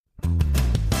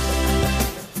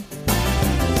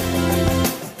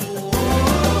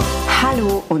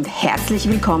und herzlich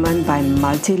willkommen bei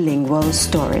Multilingual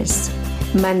Stories.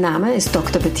 Mein Name ist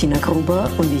Dr. Bettina Gruber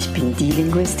und ich bin die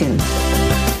Linguistin.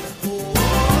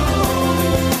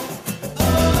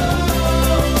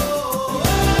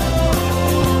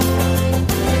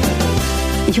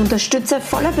 Ich unterstütze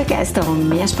voller Begeisterung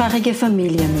mehrsprachige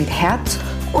Familien mit Herz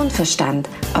und Verstand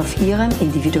auf ihrem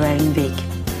individuellen Weg,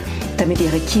 damit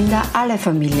ihre Kinder alle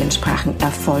Familiensprachen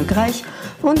erfolgreich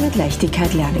und mit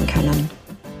Leichtigkeit lernen können.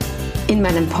 In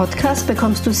meinem Podcast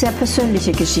bekommst du sehr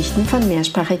persönliche Geschichten von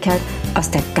Mehrsprachigkeit aus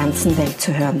der ganzen Welt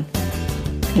zu hören.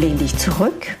 Lehn dich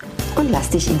zurück und lass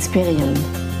dich inspirieren.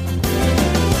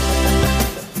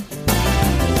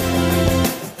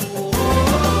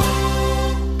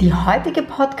 Die heutige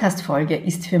Podcast-Folge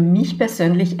ist für mich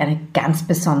persönlich eine ganz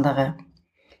besondere.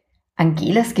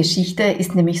 Angelas Geschichte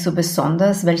ist nämlich so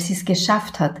besonders, weil sie es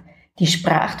geschafft hat, die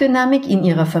Sprachdynamik in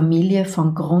ihrer Familie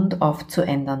von Grund auf zu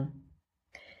ändern.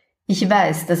 Ich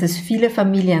weiß, dass es viele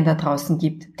Familien da draußen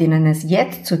gibt, denen es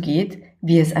jetzt so geht,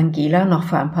 wie es Angela noch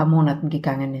vor ein paar Monaten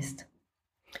gegangen ist.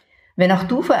 Wenn auch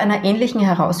du vor einer ähnlichen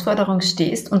Herausforderung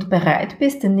stehst und bereit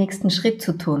bist, den nächsten Schritt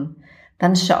zu tun,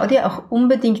 dann schau dir auch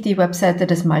unbedingt die Webseite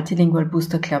des Multilingual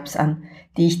Booster Clubs an,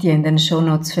 die ich dir in den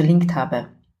Shownotes verlinkt habe.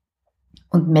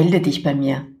 Und melde dich bei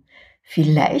mir.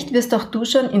 Vielleicht wirst auch du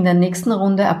schon in der nächsten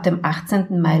Runde ab dem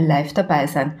 18. Mai live dabei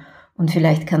sein und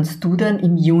vielleicht kannst du dann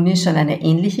im Juni schon eine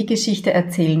ähnliche Geschichte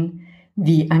erzählen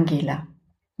wie Angela.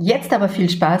 Jetzt aber viel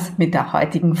Spaß mit der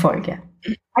heutigen Folge.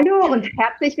 Hallo und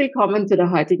herzlich willkommen zu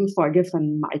der heutigen Folge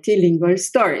von Multilingual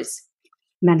Stories.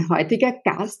 Mein heutiger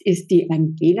Gast ist die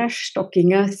Angela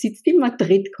Stockinger, sitzt in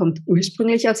Madrid, kommt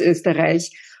ursprünglich aus Österreich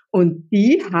und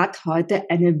die hat heute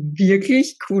eine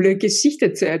wirklich coole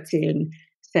Geschichte zu erzählen.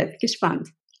 Seid gespannt.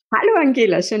 Hallo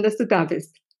Angela, schön, dass du da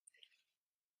bist.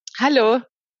 Hallo,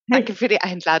 danke für die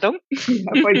Einladung.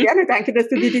 Ja, voll gerne, danke, dass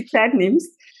du dir die Zeit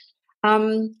nimmst.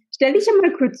 Stell dich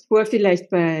einmal kurz vor, vielleicht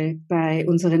bei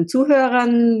unseren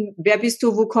Zuhörern. Wer bist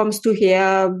du, wo kommst du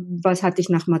her, was hat dich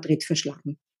nach Madrid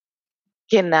verschlagen?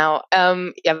 Genau,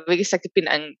 wie gesagt, ich bin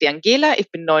die Angela, ich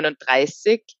bin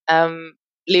 39,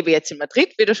 lebe jetzt in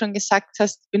Madrid, wie du schon gesagt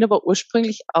hast, bin aber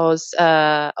ursprünglich aus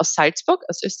Salzburg,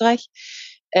 aus Österreich,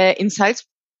 in Salzburg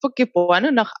geboren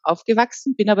und auch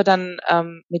aufgewachsen, bin aber dann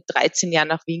mit 13 Jahren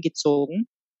nach Wien gezogen,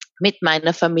 mit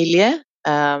meiner Familie,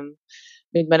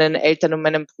 mit meinen Eltern und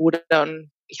meinem Bruder,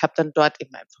 und ich habe dann dort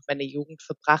eben einfach meine Jugend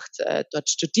verbracht, dort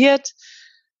studiert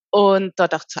und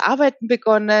dort auch zu arbeiten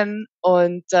begonnen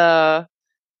und dann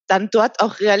dort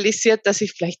auch realisiert, dass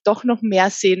ich vielleicht doch noch mehr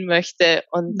sehen möchte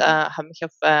und habe mich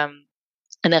auf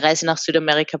eine Reise nach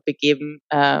Südamerika begeben,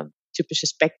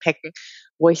 typisches Backpacken,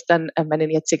 wo ich dann meinen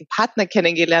jetzigen Partner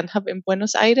kennengelernt habe in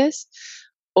Buenos Aires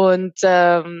und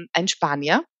ein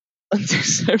Spanier. Und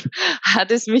deshalb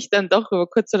hat es mich dann doch über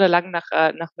kurz oder lang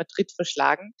nach Madrid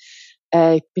verschlagen.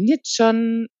 Ich bin jetzt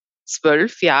schon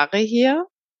 12 Jahre hier.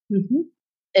 Mhm.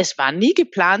 Es war nie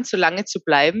geplant, so lange zu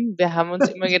bleiben. Wir haben uns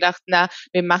immer gedacht,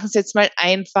 wir machen es jetzt mal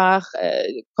einfach,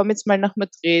 komm jetzt mal nach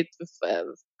Madrid,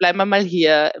 bleiben wir mal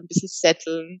hier, ein bisschen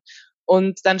setteln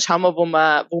und dann schauen wir, wo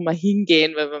wir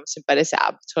hingehen, weil wir sind beide sehr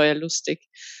abenteuerlustig.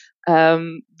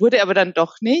 Wurde aber dann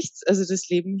doch nichts. Also das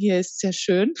Leben hier ist sehr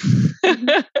schön.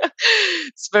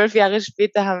 12 Jahre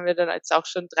später haben wir dann jetzt auch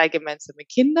schon 3 gemeinsame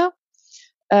Kinder,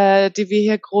 die wir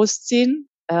hier großziehen.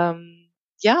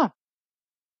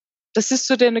 Das ist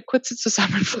so eine kurze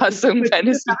Zusammenfassung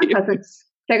meines Lebens.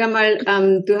 Sag einmal,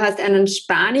 du hast einen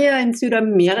Spanier in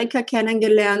Südamerika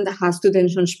kennengelernt. Hast du denn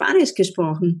schon Spanisch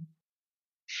gesprochen?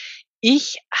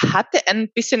 Ich hatte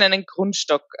ein bisschen einen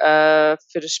Grundstock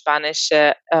für das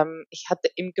Spanische. Ich hatte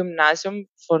im Gymnasium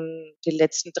von den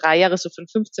letzten 3 Jahren, so von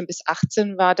 15 bis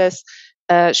 18 war das,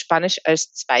 Spanisch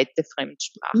als zweite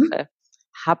Fremdsprache.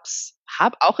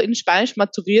 Hab auch in Spanisch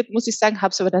maturiert, muss ich sagen,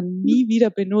 habe es aber dann nie wieder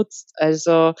benutzt.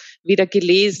 Also weder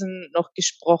gelesen noch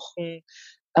gesprochen.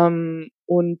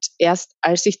 Und erst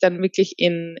als ich dann wirklich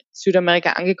in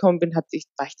Südamerika angekommen bin, war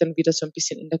ich dann wieder so ein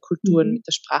bisschen in der Kultur und mit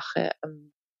der Sprache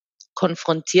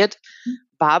konfrontiert,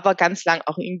 war aber ganz lang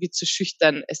auch irgendwie zu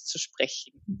schüchtern, es zu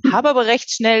sprechen. Habe aber recht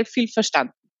schnell viel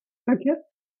verstanden. Okay.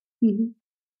 Mhm.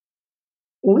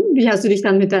 Und wie hast du dich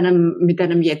dann mit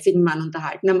deinem jetzigen Mann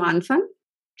unterhalten am Anfang?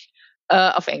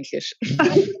 Auf Englisch.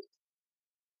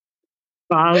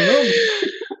 Warum?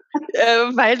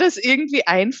 Weil das irgendwie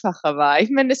einfacher war. Ich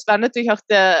meine, es war natürlich auch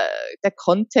der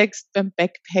Kontext beim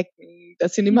Backpacken. Da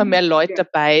sind immer mehr Leute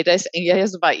dabei. Da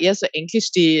war eher so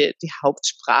Englisch die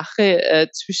Hauptsprache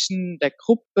zwischen der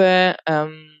Gruppe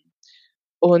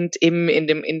und eben in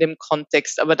dem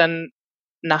Kontext. Aber dann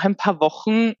nach ein paar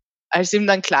Wochen als ihm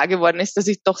dann klar geworden ist, dass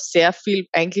ich doch sehr viel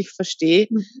eigentlich verstehe,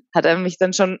 hat er mich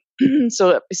dann schon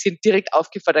so ein bisschen direkt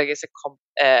aufgefordert, gesagt, komm,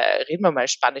 reden wir mal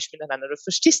Spanisch miteinander, du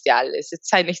verstehst ja alles, jetzt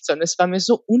sei nicht so. Und es war mir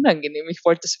so unangenehm, ich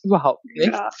wollte das überhaupt nicht.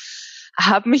 Ja.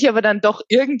 Habe mich aber dann doch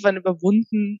irgendwann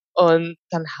überwunden und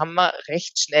dann haben wir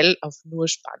recht schnell auf nur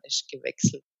Spanisch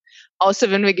gewechselt.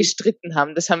 Außer wenn wir gestritten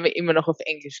haben, das haben wir immer noch auf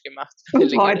Englisch gemacht.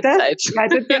 Und heute?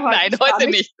 Streitet ihr heute Nein, heute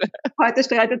nicht. Heute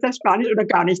streitet ihr auf Spanisch oder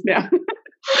gar nicht mehr?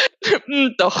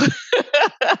 Doch.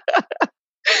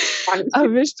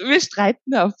 Aber wir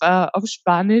streiten auf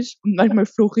Spanisch und manchmal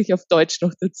fluche ich auf Deutsch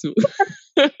noch dazu.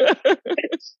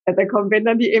 Ja, da kommt, wenn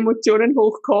dann die Emotionen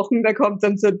hochkochen, da kommt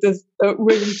dann so das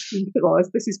Urinstinkt raus.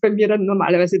 Das ist bei mir dann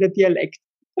normalerweise der Dialekt.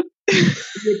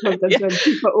 Hier kommt dann so ein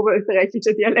tiefer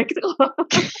oberösterreichischer Dialekt raus.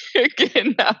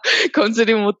 Genau, kommt so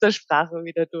die Muttersprache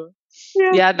wieder durch.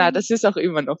 Ja, na, das ist auch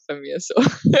immer noch bei mir so.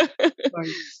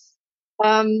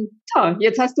 So,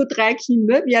 jetzt hast du 3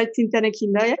 Kinder. Wie alt sind deine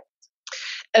Kinder jetzt?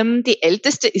 Die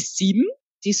älteste ist 7,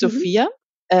 die Sophia.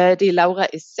 Die Laura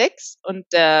ist 6 und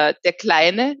der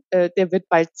Kleine, der wird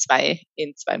bald 2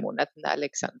 in 2 Monaten, der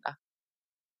Alexander.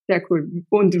 Sehr cool.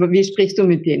 Und wie sprichst du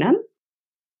mit denen?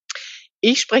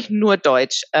 Ich spreche nur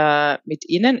Deutsch mit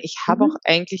ihnen. Ich habe auch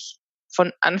eigentlich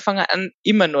von Anfang an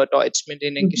immer nur Deutsch mit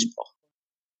ihnen gesprochen.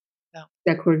 Ja.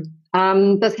 Sehr cool.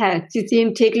 Das heißt, Sie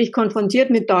sind täglich konfrontiert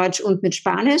mit Deutsch und mit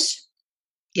Spanisch?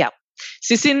 Ja.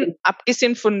 Sie sind,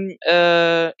 abgesehen von,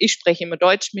 ich spreche immer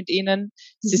Deutsch mit ihnen,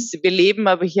 wir leben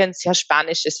aber hier ein sehr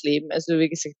spanisches Leben. Also wie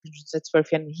gesagt, ich bin schon seit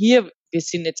 12 Jahren hier. Wir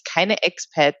sind jetzt keine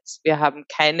Expats, wir haben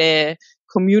keine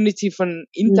Community von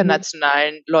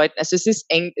internationalen Leuten. Also es ist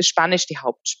Spanisch die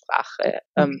Hauptsprache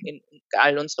in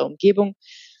all unserer Umgebung.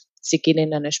 Sie gehen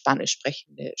in eine spanisch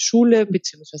sprechende Schule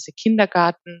beziehungsweise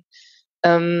Kindergarten.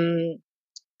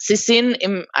 Sie sind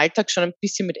im Alltag schon ein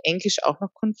bisschen mit Englisch auch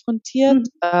noch konfrontiert.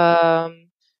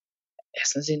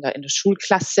 Erstens in der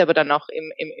Schulklasse, aber dann auch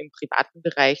im privaten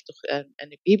Bereich durch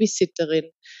eine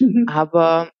Babysitterin.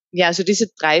 Aber ja, also diese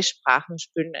 3 Sprachen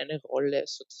spielen eine Rolle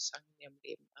sozusagen in ihrem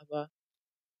Leben. Aber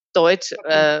Deutsch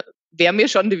wäre mir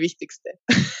schon die wichtigste.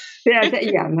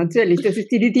 Ja, natürlich. Das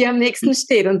ist die am nächsten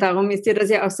steht. Und darum ist dir das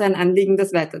ja auch so ein Anliegen,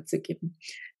 das weiterzugeben.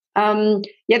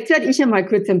 Jetzt werde ich einmal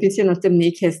kurz ein bisschen aus dem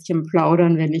Nähkästchen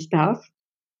plaudern, wenn ich darf.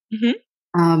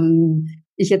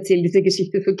 Ich erzähle diese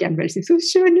Geschichte so gern, weil sie so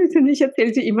schön ist und ich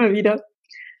erzähle sie immer wieder.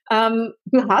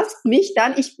 Du hast mich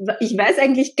dann, ich weiß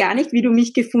eigentlich gar nicht, wie du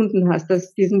mich gefunden hast.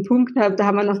 Diesen Punkt, da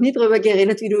haben wir noch nie drüber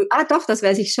geredet, wie du, doch, das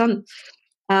weiß ich schon.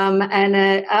 Ich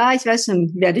weiß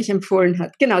schon, wer dich empfohlen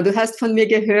hat. Genau, du hast von mir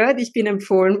gehört, ich bin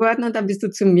empfohlen worden und dann bist du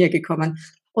zu mir gekommen.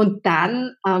 Und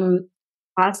dann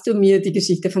hast du mir die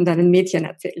Geschichte von deinen Mädchen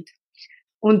erzählt.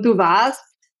 Und du warst,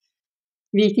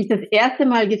 wie ich dich das erste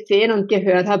Mal gesehen und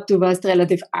gehört habe, du warst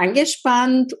relativ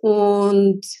angespannt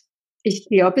und ich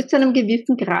glaube, bis zu einem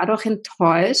gewissen Grad auch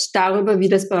enttäuscht darüber, wie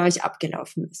das bei euch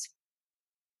abgelaufen ist.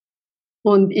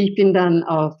 Und ich bin dann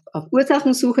auf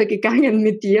Ursachensuche gegangen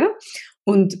mit dir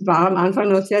und war am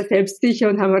Anfang noch sehr selbstsicher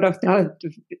und habe mir gedacht, ja,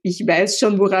 ich weiß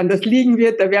schon, woran das liegen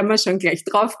wird, da werden wir schon gleich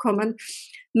draufkommen.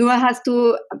 Nur hast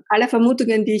du alle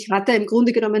Vermutungen, die ich hatte, im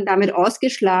Grunde genommen damit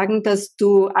ausgeschlagen, dass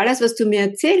du alles, was du mir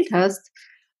erzählt hast,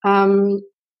 waren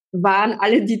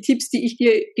alle die Tipps, die ich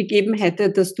dir gegeben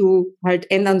hätte, dass du halt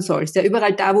ändern sollst. Ja,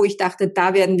 überall da, wo ich dachte,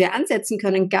 da werden wir ansetzen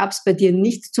können, gab es bei dir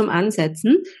nichts zum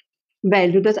Ansetzen,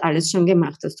 weil du das alles schon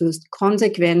gemacht hast. Du hast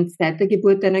konsequent seit der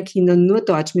Geburt deiner Kinder nur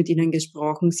Deutsch mit ihnen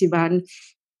gesprochen. Sie gehen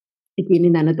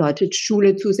in eine deutsche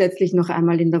Schule zusätzlich noch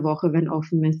einmal in der Woche, wenn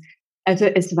offen ist. Also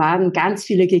es waren ganz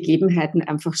viele Gegebenheiten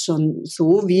einfach schon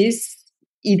so, wie es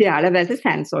idealerweise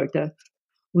sein sollte.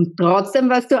 Und trotzdem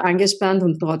warst du angespannt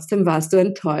und trotzdem warst du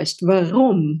enttäuscht.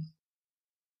 Warum?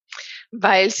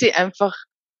 Weil sie einfach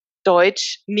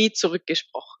Deutsch nie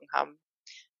zurückgesprochen haben.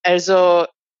 Also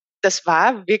das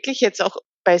war wirklich jetzt auch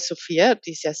bei Sophia,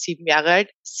 die ist ja 7 Jahre alt,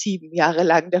 7 Jahre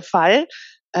lang der Fall,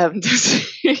 dass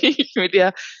ich mit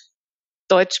ihr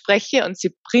Deutsch spreche und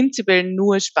sie prinzipiell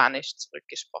nur Spanisch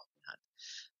zurückgesprochen hat.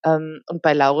 Und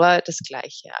bei Laura das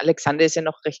Gleiche. Alexander ist ja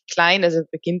noch recht klein, also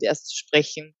beginnt erst zu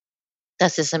sprechen.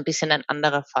 Das ist ein bisschen ein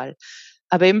anderer Fall.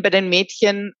 Aber eben bei den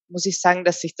Mädchen muss ich sagen,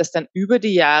 dass sich das dann über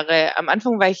die Jahre, am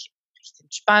Anfang war ich recht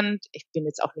entspannt. Ich bin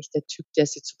jetzt auch nicht der Typ, der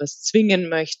sie zu was zwingen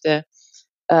möchte.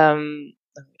 Dann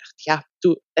habe ich gedacht,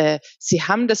 ja, sie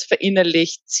haben das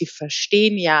verinnerlicht, sie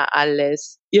verstehen ja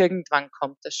alles, irgendwann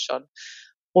kommt das schon.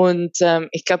 Und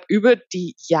ich glaube, über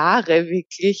die Jahre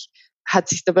wirklich hat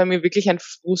sich da bei mir wirklich ein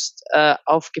Frust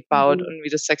aufgebaut und wie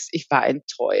du sagst, ich war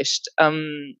enttäuscht.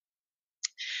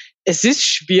 Es ist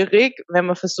schwierig, wenn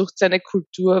man versucht, seine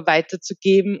Kultur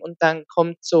weiterzugeben und dann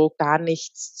kommt so gar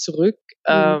nichts zurück.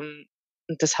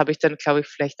 Und das habe ich dann, glaube ich,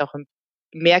 vielleicht auch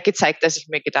mehr gezeigt, als ich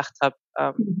mir gedacht habe,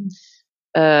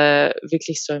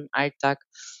 wirklich so im Alltag.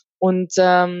 Und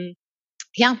sie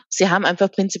haben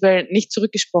einfach prinzipiell nicht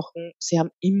zurückgesprochen. Sie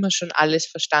haben immer schon alles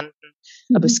verstanden.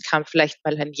 Aber es kam vielleicht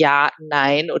mal ein Ja,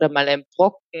 Nein oder mal ein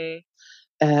Brocken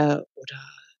oder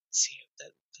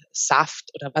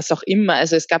Saft oder was auch immer.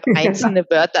 Also es gab einzelne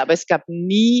Wörter, aber es gab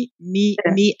nie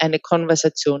eine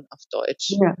Konversation auf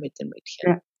Deutsch mit den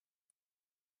Mädchen.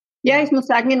 Ja, ich muss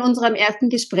sagen, in unserem ersten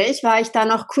Gespräch war ich da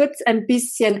noch kurz ein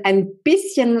bisschen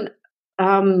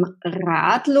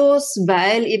ratlos,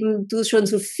 weil eben du schon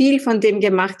so viel von dem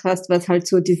gemacht hast, was halt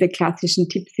so diese klassischen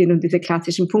Tipps sind und diese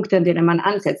klassischen Punkte, an denen man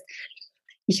ansetzt.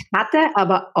 Ich hatte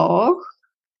aber auch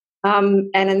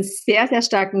einen sehr, sehr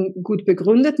starken, gut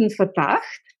begründeten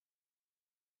Verdacht,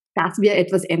 dass wir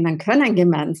etwas ändern können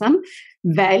gemeinsam,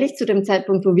 weil ich zu dem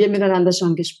Zeitpunkt, wo wir miteinander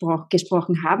schon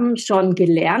gesprochen haben, schon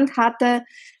gelernt hatte,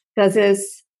 dass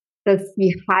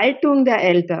die Haltung der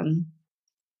Eltern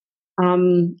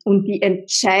und die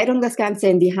Entscheidung, das Ganze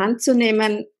in die Hand zu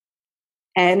nehmen,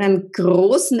 einen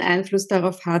großen Einfluss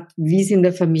darauf hat, wie es in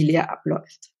der Familie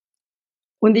abläuft.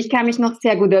 Und ich kann mich noch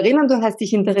sehr gut erinnern, du hast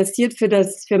dich interessiert für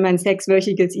mein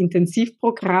 6-wöchiges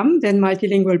Intensivprogramm, den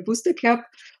Multilingual Booster Club,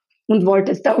 und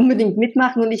wolltest da unbedingt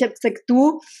mitmachen. Und ich habe gesagt,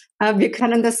 wir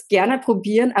können das gerne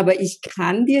probieren, aber ich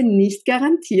kann dir nicht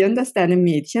garantieren, dass deine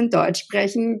Mädchen Deutsch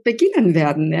sprechen beginnen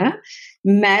werden. Ja?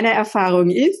 Meine Erfahrung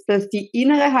ist, dass die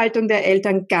innere Haltung der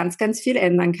Eltern ganz, ganz viel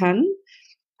ändern kann.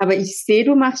 Aber ich sehe,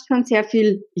 du machst schon sehr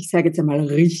viel, ich sage jetzt einmal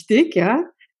richtig, ja.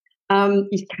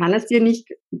 Ich kann es dir nicht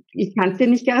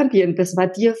garantieren. Das war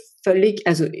dir völlig,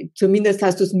 also zumindest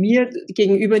hast du es mir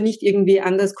gegenüber nicht irgendwie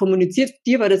anders kommuniziert.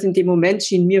 Dir war das in dem Moment,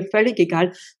 schien mir völlig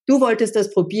egal. Du wolltest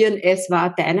das probieren. Es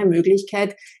war deine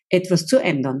Möglichkeit, etwas zu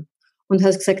ändern. Und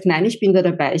hast gesagt, nein, ich bin da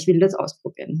dabei. Ich will das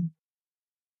ausprobieren.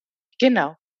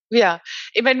 Genau. Ja.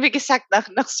 Ich meine, wie gesagt,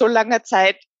 nach so langer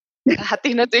Zeit hatte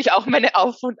ich natürlich auch meine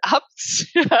Auf und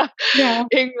Abs. Ja.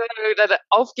 Irgendwann habe ich wieder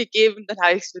aufgegeben, dann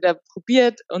habe ich es wieder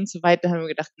probiert und so weiter. Dann habe ich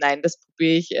mir gedacht, nein, das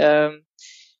probiere ich.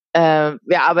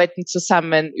 Wir arbeiten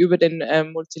zusammen über den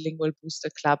Multilingual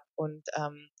Booster Club und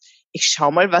ich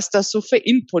schaue mal, was da so für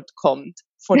Input kommt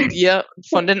von dir und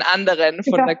von den anderen,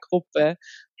 von der Gruppe.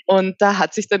 Und da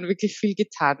hat sich dann wirklich viel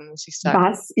getan, muss ich sagen.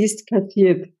 Was ist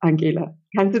passiert, Angela?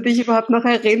 Kannst du dich überhaupt noch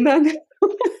erinnern?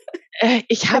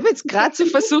 Ich habe jetzt gerade so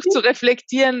versucht zu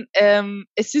reflektieren.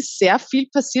 Es ist sehr viel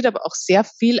passiert, aber auch sehr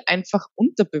viel einfach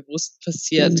unterbewusst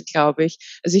passiert, glaube ich.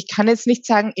 Also ich kann jetzt nicht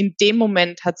sagen, in dem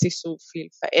Moment hat sich so viel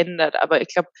verändert, aber ich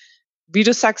glaube, wie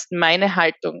du sagst, meine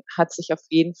Haltung hat sich auf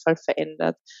jeden Fall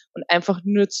verändert. Und einfach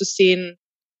nur zu sehen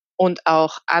und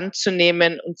auch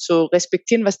anzunehmen und zu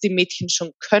respektieren, was die Mädchen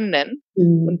schon können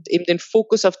und eben den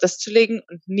Fokus auf das zu legen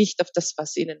und nicht auf das,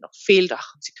 was ihnen noch fehlt.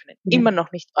 Ach, und sie können immer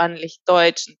noch nicht ordentlich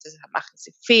Deutsch und deshalb machen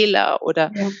sie Fehler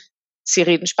oder sie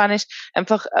reden Spanisch.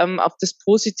 Einfach auf das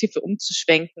Positive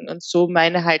umzuschwenken und so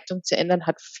meine Haltung zu ändern,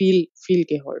 hat viel, viel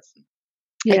geholfen.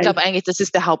 Ja, ich glaube eigentlich, das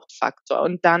ist der Hauptfaktor.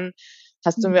 Und dann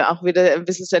hast du mir auch wieder ein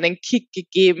bisschen so einen Kick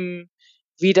gegeben,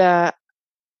 wieder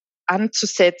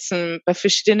anzusetzen bei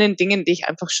verschiedenen Dingen, die ich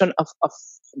einfach schon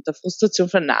aufgrund der Frustration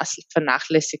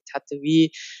vernachlässigt hatte,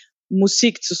 wie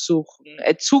Musik zu suchen,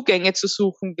 Zugänge zu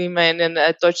suchen, wie man in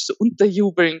Deutsch so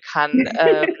unterjubeln kann,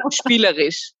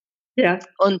 spielerisch. Ja.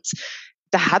 Und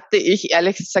da hatte ich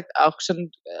ehrlich gesagt auch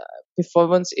schon, bevor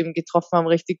wir uns eben getroffen haben,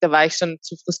 da war ich schon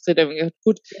zu frustriert. Ich habe gesagt,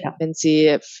 gut, wenn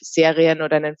Sie Serien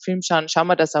oder einen Film schauen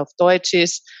wir, dass er auf Deutsch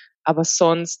ist. Aber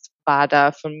sonst war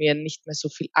da von mir nicht mehr so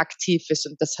viel Aktives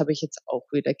und das habe ich jetzt auch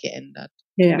wieder geändert.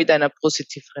 Mit einer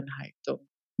positiveren Haltung.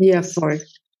 Ja, voll.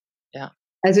 Ja.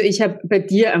 Also ich habe bei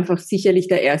dir einfach sicherlich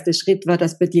der erste Schritt war,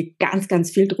 dass bei dir ganz,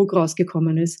 ganz viel Druck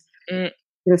rausgekommen ist.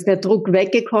 Dass der Druck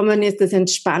weggekommen ist, dass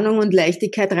Entspannung und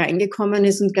Leichtigkeit reingekommen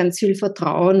ist und ganz viel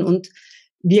Vertrauen und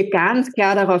wir ganz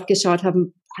klar darauf geschaut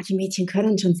haben, die Mädchen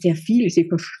können schon sehr viel, sie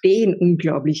verstehen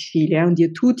unglaublich viel, ja, und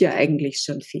ihr tut ja eigentlich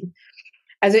schon viel.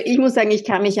 Also ich muss sagen, ich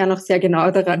kann mich ja noch sehr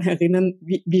genau daran erinnern,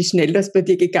 wie schnell das bei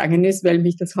dir gegangen ist, weil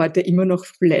mich das heute immer noch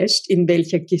flasht, in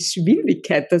welcher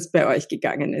Geschwindigkeit das bei euch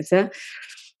gegangen ist. Ja?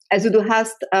 Also du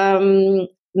hast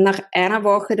nach einer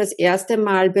Woche das erste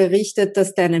Mal berichtet,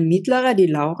 dass deine Mittlere, die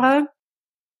Laura,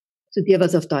 zu dir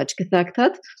was auf Deutsch gesagt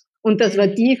hat. Und das war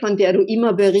die, von der du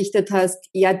immer berichtet hast,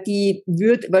 ja, die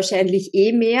wird wahrscheinlich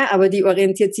mehr, aber die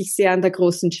orientiert sich sehr an der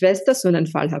großen Schwester. So einen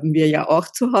Fall haben wir ja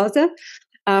auch zu Hause.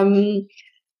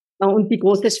 Und die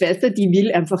große Schwester, die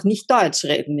will einfach nicht Deutsch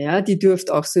reden, ja. Die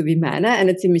dürfte auch so wie meine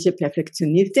eine ziemliche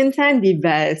Perfektionistin sein, die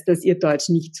weiß, dass ihr Deutsch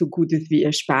nicht so gut ist wie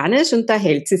ihr Spanisch und da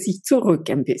hält sie sich zurück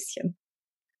ein bisschen.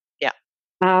 Ja.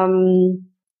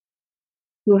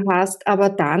 Du hast aber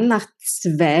dann nach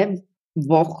 2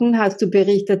 Wochen hast du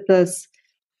berichtet, dass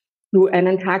du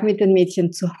einen Tag mit den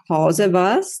Mädchen zu Hause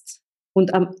warst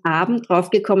und am Abend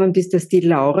draufgekommen bist, dass die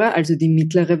Laura, also die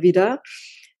Mittlere wieder,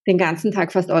 den ganzen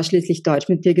Tag fast ausschließlich Deutsch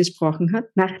mit dir gesprochen hat.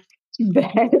 Nach 2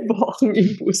 Wochen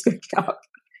im Booster Club,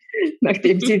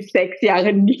 nachdem sie 6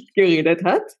 Jahre nicht geredet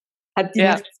hat, hat die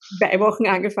nach 2 Wochen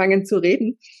angefangen zu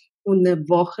reden. Und eine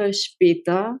Woche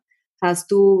später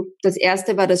hast du, das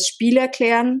erste war das Spiel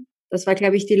erklären, das war,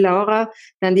 glaube ich, die Laura,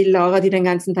 dann die Laura, die den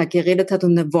ganzen Tag geredet hat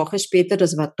und eine Woche später,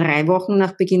 das war 3 Wochen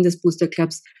nach Beginn des Booster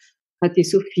Clubs, hat die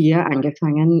Sophia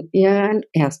angefangen, ihren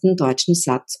ersten deutschen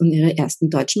Satz und ihre ersten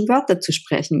deutschen Wörter zu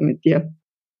sprechen mit dir.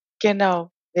 Genau,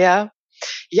 ja.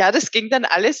 Ja, das ging dann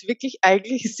alles wirklich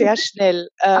eigentlich sehr schnell.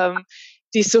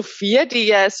 Die Sophia, die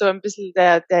ja so ein bisschen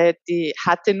die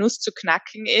harte Nuss zu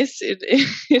knacken ist,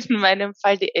 in meinem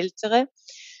Fall die Ältere,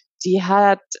 die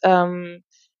hat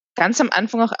ganz am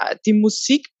Anfang auch die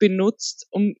Musik benutzt,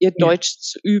 um ihr Deutsch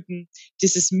zu üben.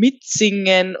 Dieses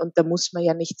Mitsingen, und da muss man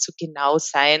ja nicht so genau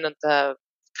sein und da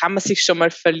kann man sich schon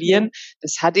mal verlieren.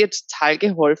 Das hat ihr total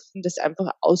geholfen, das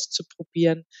einfach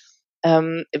auszuprobieren.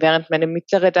 Während meine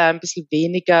Mittlere da ein bisschen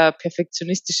weniger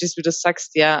perfektionistisch ist, wie du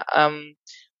sagst,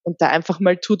 und da einfach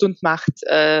mal tut und macht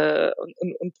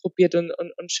und probiert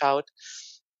und schaut.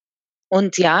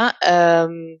 Und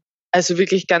also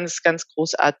wirklich ganz, ganz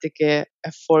großartige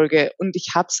Erfolge. Und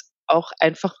ich habe es auch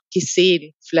einfach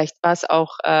gesehen. Vielleicht war es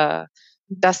auch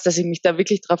dass ich mich da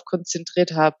wirklich drauf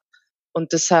konzentriert habe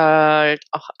und das halt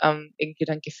auch irgendwie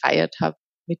dann gefeiert habe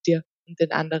mit dir und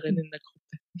den anderen in der Gruppe.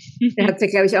 Er hat ja,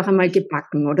 glaube ich, auch einmal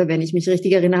gebacken, oder? Wenn ich mich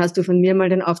richtig erinnere, hast du von mir mal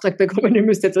den Auftrag bekommen, ihr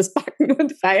müsst etwas backen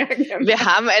und feiern. Wir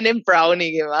haben einen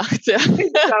Brownie gemacht, ja.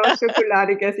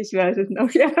 Schokoladiges, ich weiß es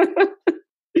noch, ja.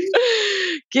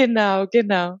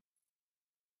 Genau.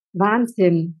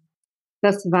 Wahnsinn.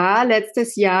 Das war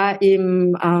letztes Jahr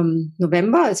im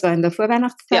November, es war in der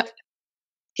Vorweihnachtszeit.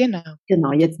 Ja, genau.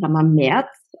 Genau, jetzt haben wir März,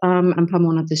 ein paar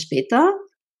Monate später.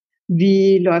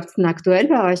 Wie läuft es denn aktuell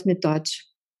bei euch mit Deutsch?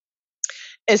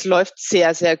 Es läuft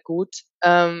sehr, sehr gut.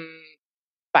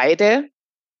 Beide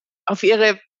auf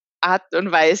ihre Art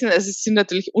und Weisen. Also es sind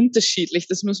natürlich unterschiedlich.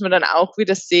 Das muss man dann auch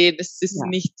wieder sehen. Es ist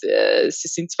nicht, sie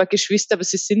sind zwar Geschwister, aber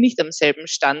sie sind nicht am selben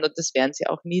Stand und das werden sie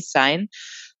auch nie sein.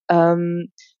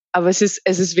 Aber es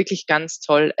ist wirklich ganz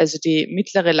toll. Also die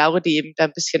mittlere Laura, die eben da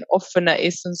ein bisschen offener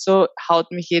ist und so,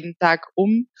 haut mich jeden Tag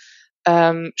um,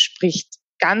 spricht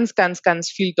ganz, ganz, ganz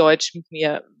viel Deutsch mit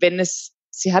mir.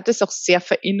 Sie hat es auch sehr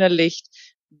verinnerlicht.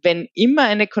 Wenn immer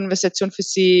eine Konversation für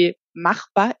sie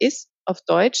machbar ist auf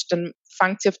Deutsch, dann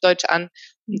fängt sie auf Deutsch an.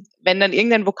 Und wenn dann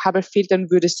irgendein Vokabel fehlt, dann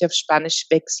würde sie auf Spanisch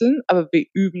wechseln, aber wir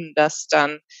üben das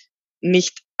dann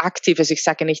nicht aktiv. Also ich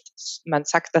sage nicht, man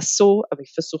sagt das so, aber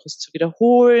ich versuche es zu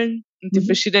wiederholen und die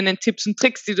verschiedenen Tipps und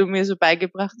Tricks, die du mir so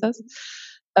beigebracht hast.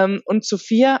 Und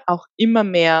Sophia auch immer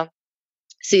mehr.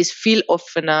 Sie ist viel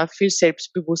offener, viel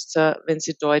selbstbewusster, wenn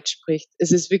sie Deutsch spricht.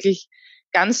 Es ist wirklich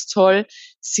ganz toll.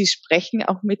 Sie sprechen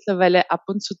auch mittlerweile ab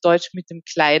und zu Deutsch mit dem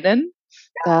Kleinen.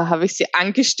 Da habe ich sie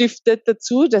angestiftet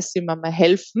dazu, dass sie Mama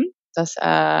helfen, dass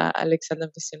Alexander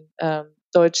ein bisschen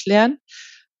Deutsch lernt.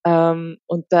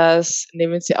 Und das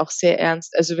nehmen sie auch sehr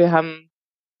ernst. Also wir haben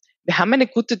eine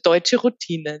gute deutsche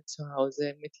Routine zu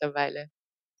Hause mittlerweile.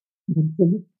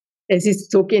 Es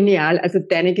ist so genial. Also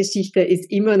deine Geschichte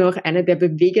ist immer noch eine der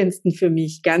bewegendsten für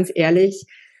mich, ganz ehrlich,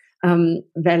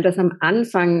 weil das am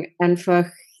Anfang einfach,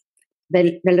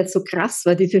 weil das so krass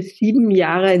war, diese 7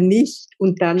 Jahre nicht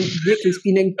und dann wirklich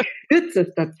binnen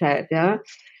kürzester Zeit, ja.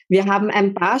 Wir haben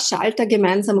ein paar Schalter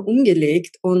gemeinsam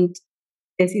umgelegt und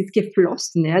es ist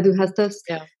geflossen, ja. Du hast das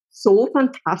so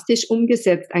fantastisch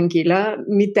umgesetzt, Angela,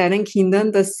 mit deinen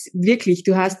Kindern, dass wirklich,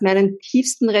 du hast meinen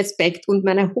tiefsten Respekt und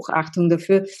meine Hochachtung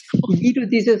dafür, wie du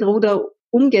dieses Ruder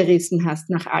umgerissen hast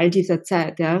nach all dieser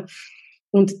Zeit, ja.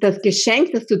 Und das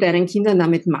Geschenk, das du deinen Kindern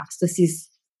damit machst, das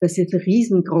ist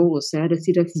riesengroß, ja, dass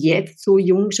sie das jetzt so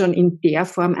jung schon in der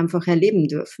Form einfach erleben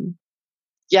dürfen.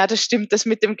 Ja, das stimmt. Das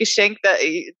mit dem Geschenk,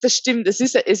 das stimmt. Es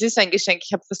ist ein Geschenk.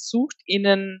 Ich habe versucht,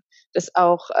 ihnen das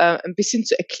auch ein bisschen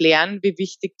zu erklären, wie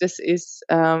wichtig das ist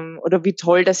oder wie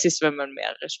toll das ist, wenn man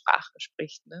mehrere Sprachen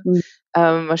spricht. Ne?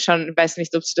 Mal schauen, ich weiß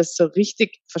nicht, ob sie das so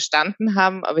richtig verstanden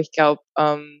haben, aber ich glaube,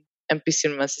 ein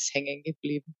bisschen was ist hängen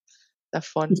geblieben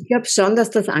davon. Ich glaube schon, dass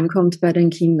das ankommt bei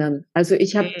den Kindern. Also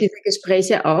ich habe diese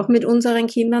Gespräche auch mit unseren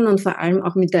Kindern und vor allem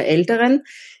auch mit der Älteren,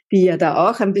 die ja da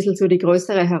auch ein bisschen so die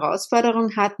größere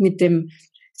Herausforderung hat mit dem,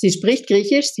 sie spricht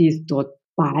Griechisch, sie ist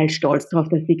total stolz drauf,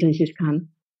 dass sie Griechisch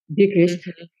kann. Wirklich.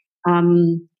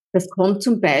 Das kommt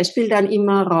zum Beispiel dann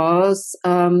immer raus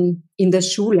in der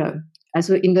Schule.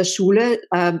 Also in der Schule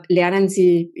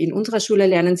in unserer Schule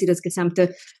lernen sie das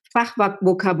gesamte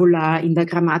Fachvokabular in der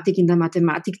Grammatik, in der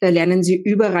Mathematik, da lernen sie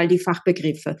überall die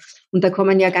Fachbegriffe. Und da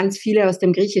kommen ja ganz viele aus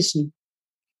dem Griechischen.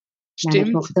 Stimmt.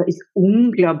 Meine Tochter ist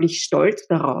unglaublich stolz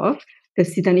darauf,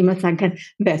 dass sie dann immer sagen kann,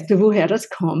 weißt du, woher das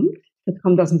kommt? Das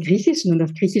kommt aus dem Griechischen und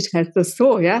auf Griechisch heißt das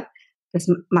so, ja. Das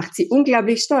macht sie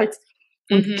unglaublich stolz.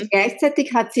 Und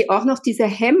gleichzeitig hat sie auch noch diese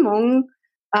Hemmung,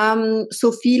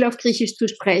 so viel auf Griechisch zu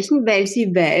sprechen, weil sie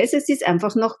weiß, es ist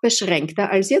einfach noch beschränkter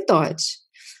als ihr Deutsch.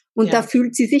 Und da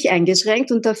fühlt sie sich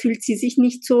eingeschränkt und da fühlt sie sich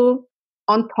nicht so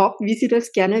on top, wie sie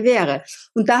das gerne wäre.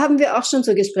 Und da haben wir auch schon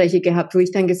so Gespräche gehabt, wo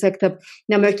ich dann gesagt habe,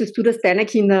 na, möchtest du, dass deine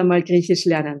Kinder mal Griechisch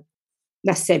lernen?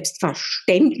 Na,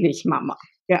 selbstverständlich, Mama.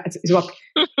 Ja, also überhaupt.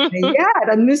 Ja,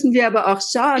 dann müssen wir aber auch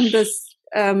schauen, dass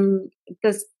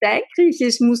dein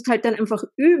Griechisch musst halt dann einfach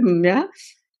üben, ja?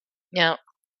 Ja.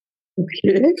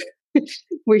 Okay.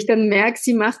 Wo ich dann merke,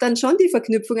 sie macht dann schon die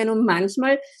Verknüpfungen und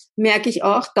manchmal merke ich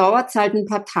auch, dauert es halt ein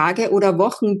paar Tage oder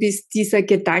Wochen, bis dieser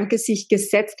Gedanke sich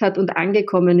gesetzt hat und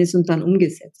angekommen ist und dann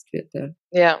umgesetzt wird.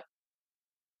 Ja,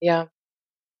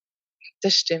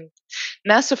 das stimmt.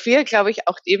 Na, Sophia, glaube ich,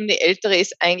 auch eben die Ältere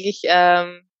ist eigentlich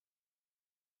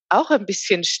auch ein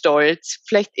bisschen stolz.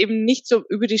 Vielleicht eben nicht so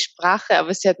über die Sprache,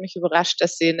 aber sie hat mich überrascht,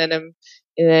 dass sie in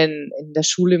der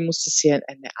Schule musste sie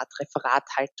eine Art Referat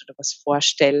halten oder was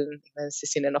vorstellen. Ich meine, sie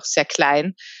sind ja noch sehr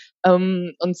klein.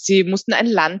 Und sie mussten ein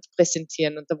Land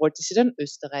präsentieren und da wollte sie dann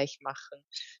Österreich machen.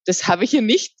 Das habe ich ihr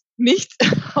nicht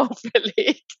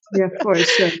auferlegt. Ja, voll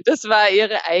schön. Das war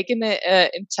ihre eigene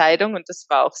Entscheidung und das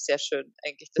war auch sehr schön,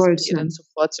 eigentlich, das mit ihr dann so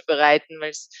vorzubereiten,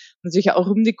 weil es natürlich auch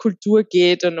um die Kultur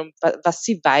geht und um was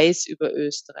sie weiß über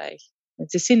Österreich.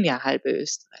 Und sie sind ja halbe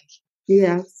Österreich.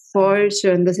 Ja, voll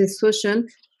schön. Das ist so schön.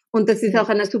 Und das ist auch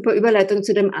eine super Überleitung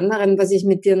zu dem anderen, was ich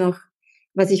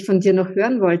von dir noch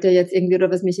hören wollte jetzt irgendwie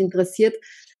oder was mich interessiert.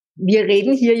 Wir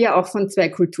reden hier ja auch von zwei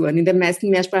Kulturen. In den meisten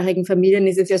mehrsprachigen Familien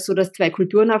ist es ja so, dass zwei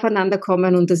Kulturen aufeinander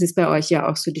kommen und das ist bei euch ja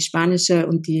auch so, die spanische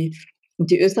und die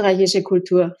österreichische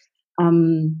Kultur.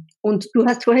 Und du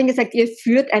hast vorhin gesagt, ihr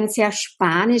führt ein sehr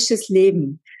spanisches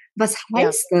Leben. Was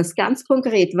heißt das ganz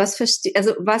konkret? Was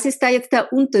ist da jetzt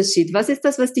der Unterschied? Was ist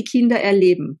das, was die Kinder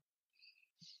erleben?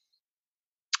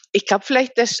 Ich glaube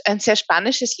vielleicht ein sehr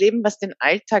spanisches Leben, was den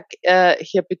Alltag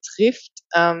hier betrifft.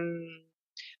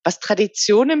 Was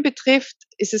Traditionen betrifft,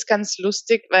 ist es ganz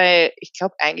lustig, weil ich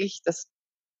glaube eigentlich, das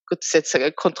ist jetzt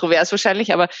kontrovers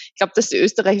wahrscheinlich, aber ich glaube, dass die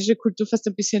österreichische Kultur fast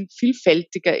ein bisschen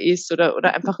vielfältiger ist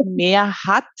oder einfach mehr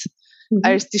hat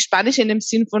als die spanische in dem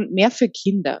Sinn von mehr für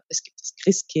Kinder. Es gibt das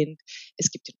Christkind,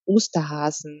 es gibt den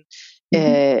Osterhasen,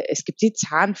 es gibt die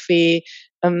Zahnfee.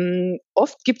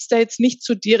 Oft gibt's da jetzt nicht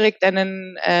so direkt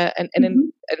einen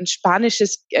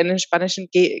spanischen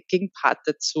Gegenpart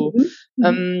dazu.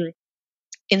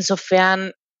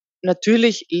 Insofern,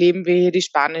 natürlich leben wir hier die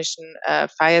spanischen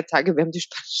Feiertage, wir haben die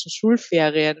spanischen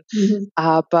Schulferien,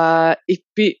 aber ich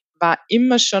war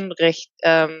immer schon recht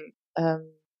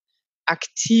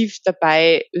aktiv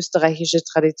dabei, österreichische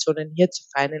Traditionen hier zu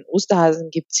feiern. Den Osterhasen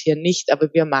gibt's hier nicht, aber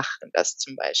wir machen das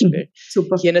zum Beispiel.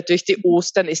 Super. Hier natürlich die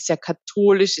Ostern ist sehr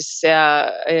katholisch, ist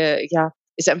sehr,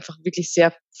 ist einfach wirklich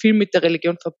sehr viel mit der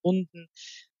Religion verbunden.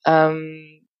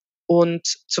 Und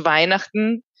zu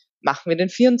Weihnachten machen wir den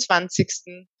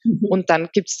 24. Und dann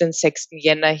gibt's den 6.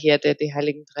 Jänner hier, die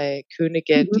Heiligen Drei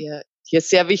Könige, die hier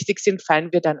sehr wichtig sind,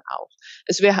 feiern wir dann auch.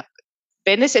 Also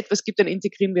wenn es etwas gibt, dann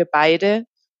integrieren wir beide.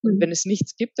 Und wenn es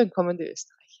nichts gibt, dann kommen die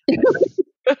Österreicher.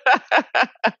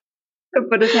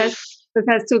 Super, das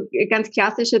heißt so ganz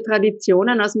klassische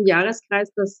Traditionen aus dem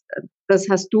Jahreskreis, das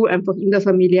hast du einfach in der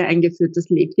Familie eingeführt, das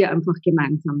lebt ihr einfach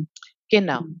gemeinsam.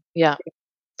 Genau, ja.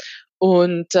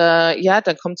 Und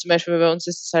dann kommt zum Beispiel bei uns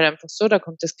ist es halt einfach so, da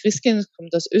kommt das Christkind, das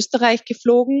kommt aus Österreich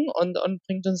geflogen und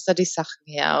bringt uns da die Sachen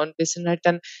her. Und wir sind halt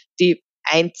dann die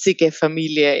einzige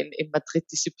Familie in Madrid,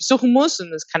 die sie besuchen muss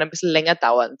und es kann ein bisschen länger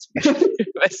dauern zum Beispiel,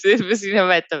 weil wir sind ja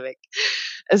weiter weg.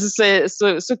 Also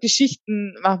so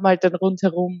Geschichten machen wir halt dann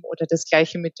rundherum oder das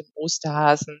Gleiche mit dem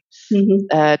Osterhasen,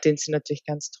 den sie natürlich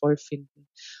ganz toll finden.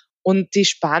 Und die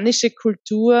spanische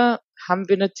Kultur haben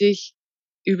wir natürlich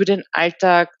über den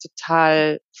Alltag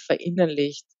total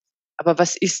verinnerlicht. Aber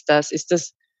was ist das? Ist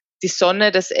das die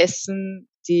Sonne, das Essen,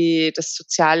 das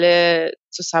soziale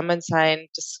Zusammensein,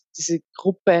 diese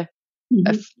Gruppe?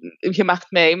 Hier macht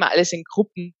man ja immer alles in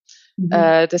Gruppen.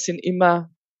 Das sind immer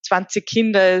 20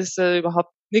 Kinder, ist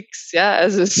überhaupt nichts, ja.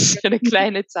 Also es ist eine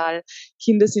kleine Zahl.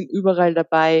 Kinder sind überall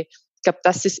dabei. Ich glaube,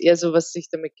 das ist eher so, was ich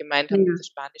damit gemeint habe mit der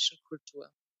spanischen Kultur.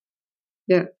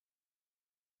 Ja.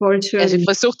 Voll schön. Also ich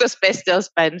versuche das Beste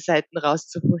aus beiden Seiten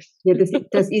rauszuholen. Ja, das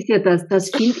ist ja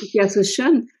das finde ich ja so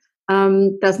schön.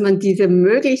 dass man diese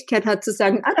Möglichkeit hat zu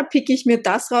sagen, da picke ich mir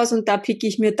das raus und da picke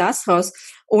ich mir das raus,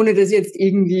 ohne dass jetzt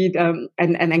irgendwie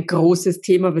ein großes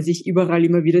Thema, was ich überall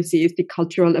immer wieder sehe, ist die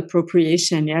Cultural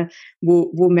Appropriation, ja,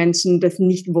 wo Menschen das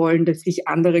nicht wollen, dass sich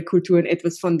andere Kulturen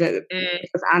etwas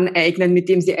etwas aneignen, mit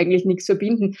dem sie eigentlich nichts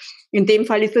verbinden. In dem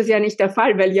Fall ist das ja nicht der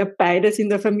Fall, weil ja beides in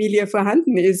der Familie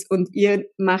vorhanden ist und ihr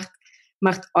macht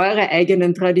eure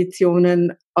eigenen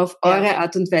Traditionen auf eure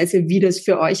Art und Weise, wie das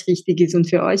für euch richtig ist und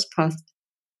für euch passt.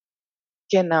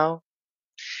 Genau.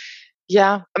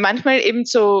 Ja, manchmal eben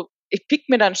so, ich pick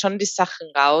mir dann schon die Sachen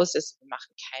raus. Also wir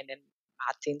machen keinen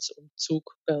Martinsumzug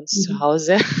bei uns zu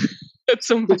Hause.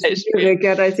 Zum Beispiel.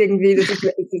 Ja, da ist irgendwie,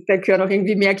 da gehören auch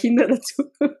irgendwie mehr Kinder dazu.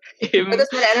 Eben. Aber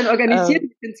dass man einen organisiert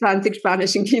mit den 20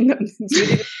 spanischen Kindern, das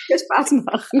würde viel Spaß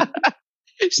machen.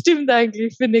 Stimmt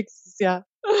eigentlich für nächstes Jahr.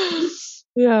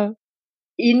 Ja.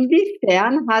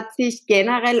 Inwiefern hat sich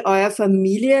generell euer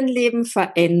Familienleben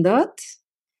verändert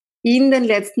in den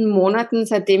letzten Monaten,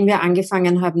 seitdem wir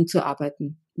angefangen haben zu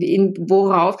arbeiten?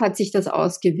 Worauf hat sich das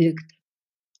ausgewirkt?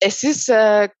 Es ist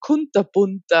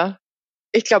kunterbunter.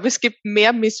 Ich glaube, es gibt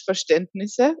mehr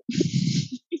Missverständnisse.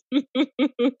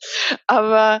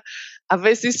 aber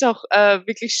es ist auch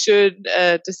wirklich schön,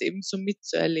 das eben so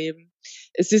mitzuerleben.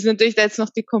 Es ist natürlich da jetzt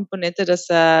noch die Komponente, dass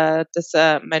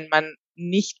mein Mann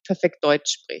nicht perfekt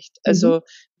Deutsch spricht. Also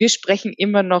wir sprechen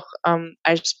immer noch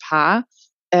als Paar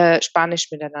Spanisch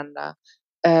miteinander.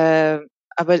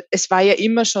 Aber es war ja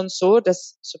immer schon so,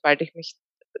 dass sobald ich mich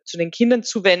zu den Kindern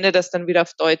zuwende, das dann wieder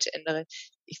auf Deutsch ändere.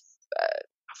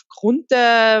 Aufgrund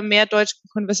der mehr deutschen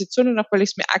Konversationen, auch weil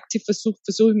ich es mir aktiv versuche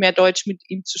ich mehr Deutsch mit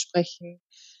ihm zu sprechen.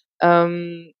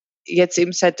 Jetzt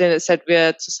eben seit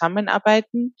wir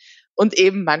zusammenarbeiten. Und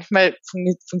eben manchmal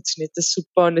funktioniert das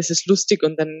super und es ist lustig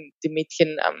und dann die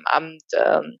Mädchen am Abend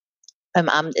beim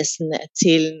Abendessen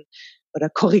erzählen oder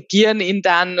korrigieren ihn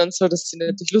dann und so. Das sind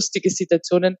natürlich lustige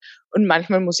Situationen. Und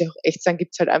manchmal muss ich auch echt sagen,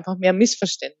 gibt es halt einfach mehr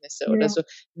Missverständnisse oder so.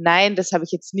 Nein, das habe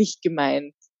ich jetzt nicht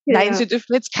gemeint. Ja. Nein, Sie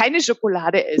dürfen jetzt keine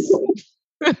Schokolade essen.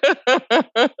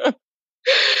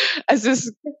 Also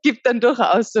es gibt dann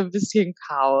durchaus so ein bisschen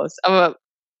Chaos. Aber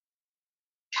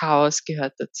Chaos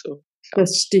gehört dazu.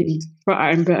 Das stimmt. Vor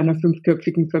allem bei einer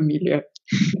 5-köpfigen Familie.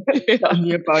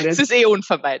 Das ist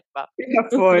unvermeidbar. Ja,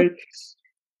 voll.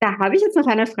 Da habe ich jetzt noch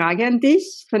eine Frage an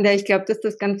dich, von der ich glaube, dass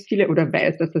das ganz viele oder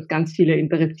weiß, dass das ganz viele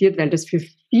interessiert, weil das für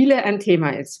viele ein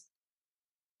Thema ist.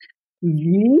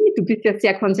 Du bist ja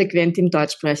sehr konsequent im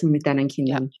Deutschsprechen mit deinen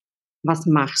Kindern. Ja. Was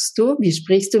machst du? Wie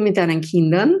sprichst du mit deinen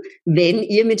Kindern, wenn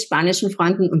ihr mit spanischen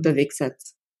Freunden unterwegs seid?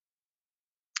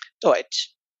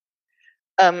 Deutsch.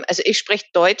 Also ich spreche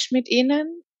Deutsch mit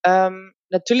ihnen.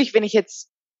 Natürlich, wenn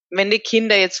die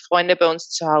Kinder jetzt Freunde bei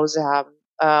uns zu Hause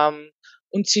haben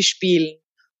und sie spielen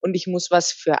und ich muss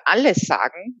was für alle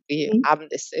sagen, wie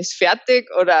Abendessen ist fertig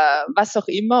oder was auch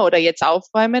immer oder jetzt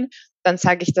aufräumen, dann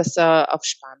sage ich das auf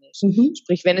Spanisch.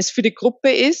 Sprich, wenn es für die Gruppe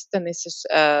ist, dann ist es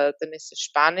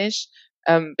Spanisch.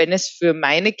 Wenn es für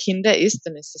meine Kinder ist,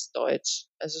 dann ist es Deutsch.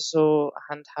 Also so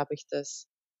handhabe ich das.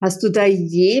 Hast du da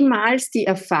jemals die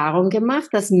Erfahrung gemacht,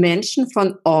 dass Menschen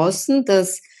von außen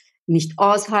das nicht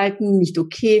aushalten, nicht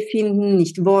okay finden,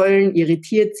 nicht wollen,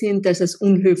 irritiert sind, dass es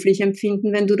unhöflich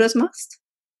empfinden, wenn du das machst?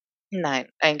 Nein,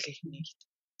 eigentlich nicht.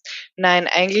 Nein,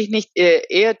 eigentlich nicht.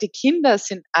 Eher die Kinder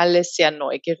sind alle sehr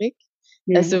neugierig.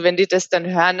 Ja. Also wenn die das dann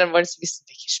hören, dann wollen sie wissen,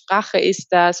 welche Sprache ist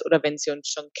das? Oder wenn sie uns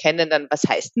schon kennen, dann was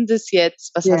heißt denn das jetzt?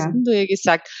 Was hast denn du ihr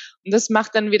gesagt? Und das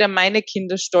macht dann wieder meine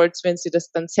Kinder stolz, wenn sie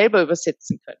das dann selber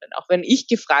übersetzen können. Auch wenn ich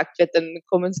gefragt werde, dann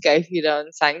kommen sie gleich wieder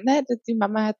und sagen, nein, die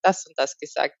Mama hat das und das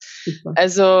gesagt. Super.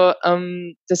 Also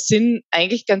das sind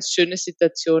eigentlich ganz schöne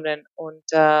Situationen und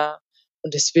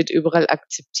es wird überall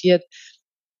akzeptiert.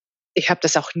 Ich habe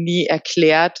das auch nie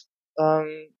erklärt,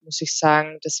 muss ich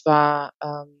sagen.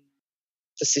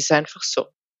 Das ist einfach so.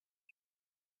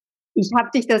 Ich habe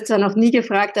dich das zwar noch nie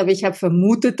gefragt, aber ich habe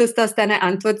vermutet, dass das deine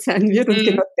Antwort sein wird. Und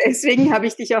genau deswegen habe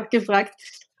ich dich auch gefragt.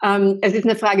 Es ist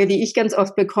eine Frage, die ich ganz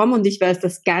oft bekomme und ich weiß,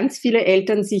 dass ganz viele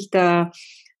Eltern sich da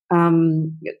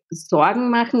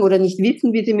Sorgen machen oder nicht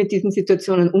wissen, wie sie mit diesen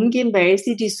Situationen umgehen, weil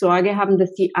sie die Sorge haben,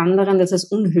 dass die anderen das als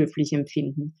unhöflich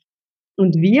empfinden.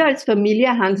 Und wir als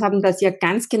Familie handhaben das ja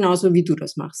ganz genauso, wie du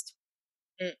das machst.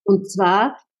 Und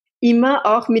zwar immer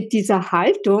auch mit dieser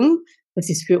Haltung, das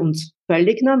ist für uns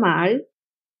völlig normal.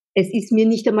 Es ist mir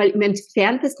nicht einmal im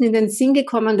Entferntesten in den Sinn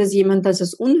gekommen, dass jemand das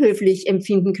als unhöflich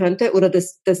empfinden könnte oder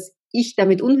dass ich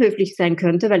damit unhöflich sein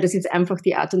könnte, weil das ist einfach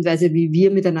die Art und Weise, wie wir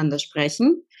miteinander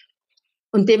sprechen.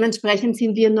 Und dementsprechend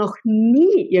sind wir noch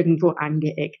nie irgendwo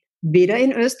angeeckt. Weder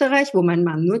in Österreich, wo mein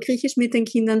Mann nur Griechisch mit den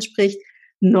Kindern spricht,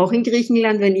 noch in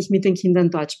Griechenland, wenn ich mit den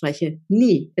Kindern Deutsch spreche.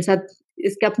 Nie. Es hat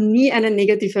es gab nie eine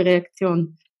negative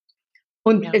Reaktion.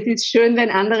 Und es ist schön,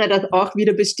 wenn andere das auch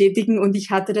wieder bestätigen und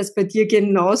ich hatte das bei dir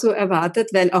genauso erwartet,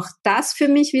 weil auch das für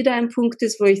mich wieder ein Punkt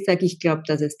ist, wo ich sage, ich glaube,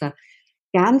 dass es da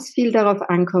ganz viel darauf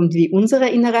ankommt, wie unsere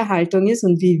innere Haltung ist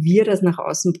und wie wir das nach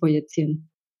außen projizieren.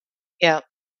 Ja.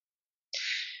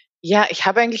 Ja, ich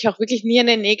habe eigentlich auch wirklich nie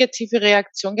eine negative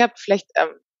Reaktion gehabt. Vielleicht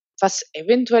was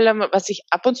ich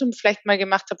ab und zu vielleicht mal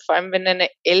gemacht habe, vor allem wenn eine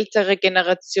ältere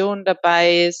Generation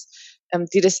dabei ist,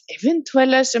 die das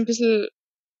eventuell als ein bisschen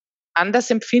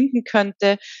anders empfinden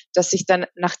könnte, dass ich dann,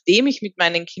 nachdem ich mit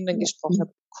meinen Kindern gesprochen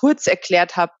habe, kurz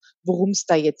erklärt habe, worum es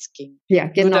da jetzt ging. Ja,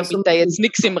 genau. Nur damit da jetzt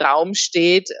nichts im Raum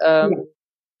steht.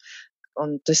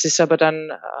 Und das ist aber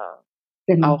dann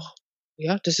auch,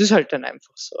 ja, das ist halt dann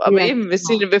einfach so. Aber eben,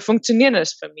 wir funktionieren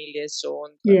als Familie so.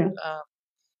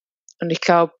 Und ich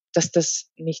glaube, dass das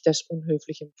nicht als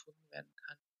unhöflich empfunden werden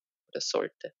kann oder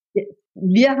sollte.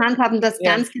 Wir handhaben das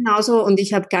ganz genauso und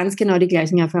ich habe ganz genau die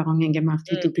gleichen Erfahrungen gemacht,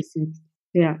 wie du bis jetzt.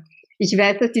 Ja. Ich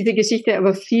weiß, dass diese Geschichte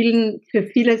aber für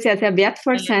viele sehr, sehr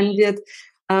wertvoll sein wird,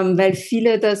 weil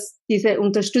viele diese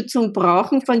Unterstützung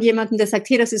brauchen von jemandem, der sagt,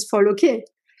 hey, das ist voll okay.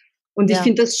 Und ich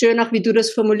finde das schön, auch wie du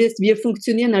das formulierst, wir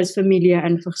funktionieren als Familie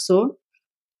einfach so.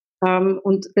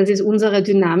 Und das ist unsere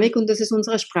Dynamik und das ist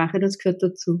unsere Sprache, das gehört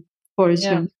dazu. Voll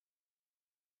schön.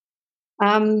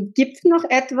 Gibt es noch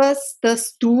etwas,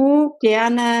 das du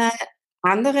gerne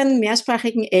anderen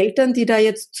mehrsprachigen Eltern, die da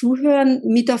jetzt zuhören,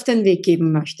 mit auf den Weg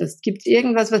geben möchtest? Gibt es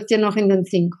irgendwas, was dir noch in den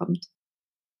Sinn kommt?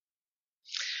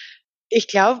 Ich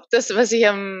glaube, das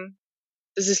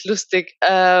ist lustig,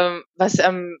 was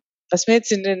mir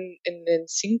jetzt in den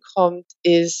Sinn kommt,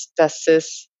 ist, dass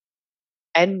es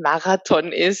ein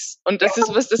Marathon ist. Und das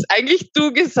ist, was das eigentlich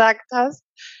du gesagt hast.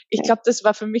 Ich glaube, das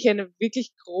war für mich eine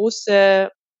wirklich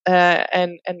große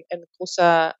ein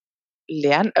großer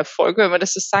Lernerfolg, wenn man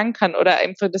das so sagen kann, oder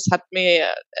einfach, das hat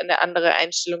mir eine andere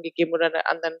Einstellung gegeben oder einen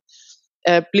anderen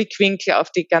Blickwinkel auf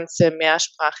die ganze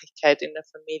Mehrsprachigkeit in der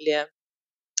Familie.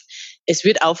 Es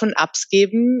wird Auf und Abs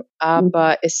geben,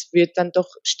 aber es wird dann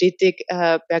doch stetig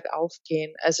bergauf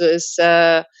gehen. Also es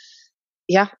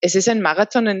ist ein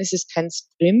Marathon und es ist kein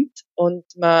Sprint und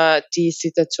die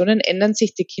Situationen ändern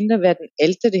sich, die Kinder werden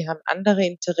älter, die haben andere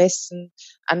Interessen,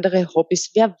 andere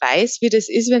Hobbys. Wer weiß, wie das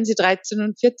ist, wenn sie 13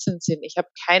 und 14 sind. Ich habe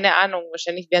keine Ahnung.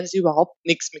 Wahrscheinlich werden sie überhaupt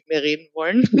nichts mit mir reden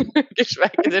wollen,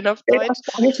 geschweige denn auf Deutsch.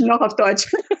 Nicht noch auf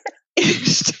Deutsch.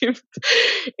 Stimmt.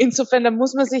 Insofern, da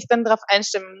muss man sich dann darauf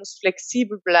einstellen, man muss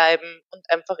flexibel bleiben und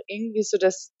einfach irgendwie so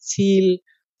das Ziel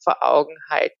vor Augen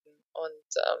halten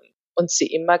und sie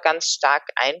immer ganz stark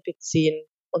einbeziehen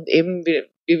und eben,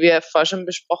 wie wir vorher schon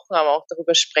besprochen haben, auch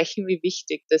darüber sprechen, wie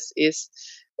wichtig das ist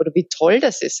oder wie toll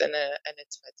das ist, eine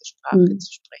zweite Sprache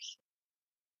zu sprechen.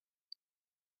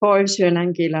 Voll schön,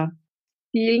 Angela.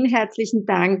 Vielen herzlichen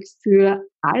Dank für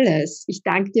alles. Ich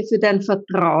danke dir für dein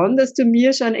Vertrauen, das du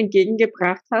mir schon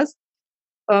entgegengebracht hast.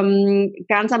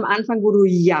 Ganz am Anfang, wo du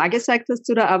Ja gesagt hast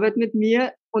zu der Arbeit mit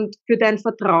mir und für dein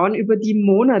Vertrauen über die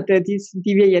Monate, die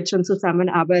wir jetzt schon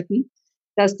zusammenarbeiten,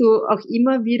 dass du auch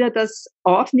immer wieder das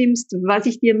aufnimmst, was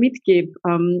ich dir mitgebe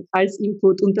als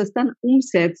Input und das dann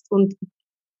umsetzt und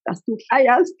dass du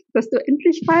feierst, dass du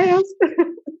endlich feierst.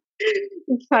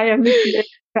 Ich feiere mit dir,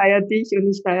 ich feiere dich und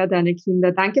ich feiere deine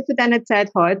Kinder. Danke für deine Zeit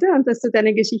heute und dass du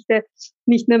deine Geschichte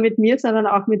nicht nur mit mir, sondern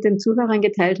auch mit den Zuhörern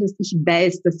geteilt hast. Ich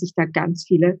weiß, dass sich da ganz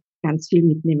viel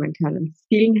mitnehmen können.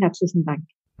 Vielen herzlichen Dank.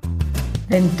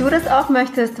 Wenn du das auch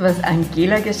möchtest, was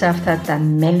Angela geschafft hat,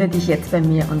 dann melde dich jetzt bei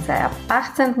mir und sei ab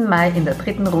 18. Mai in der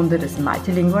 3. Runde des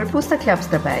Multilingual Booster Clubs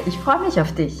dabei. Ich freue mich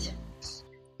auf dich.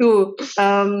 Du,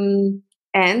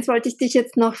 eins wollte ich dich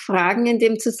jetzt noch fragen in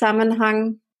dem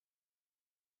Zusammenhang.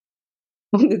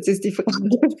 Und jetzt ist die Frage.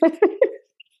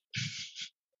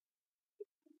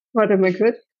 Warte mal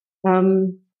kurz. Das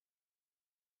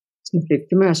ist das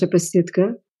letzte Mal auch schon passiert,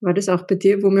 gell? War das auch bei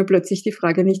dir, wo mir plötzlich die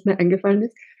Frage nicht mehr eingefallen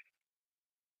ist?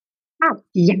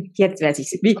 Ja, jetzt weiß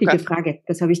ich es. Wichtige Frage.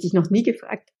 Das habe ich dich noch nie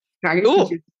gefragt. Frage ich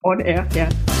dich on air, ja.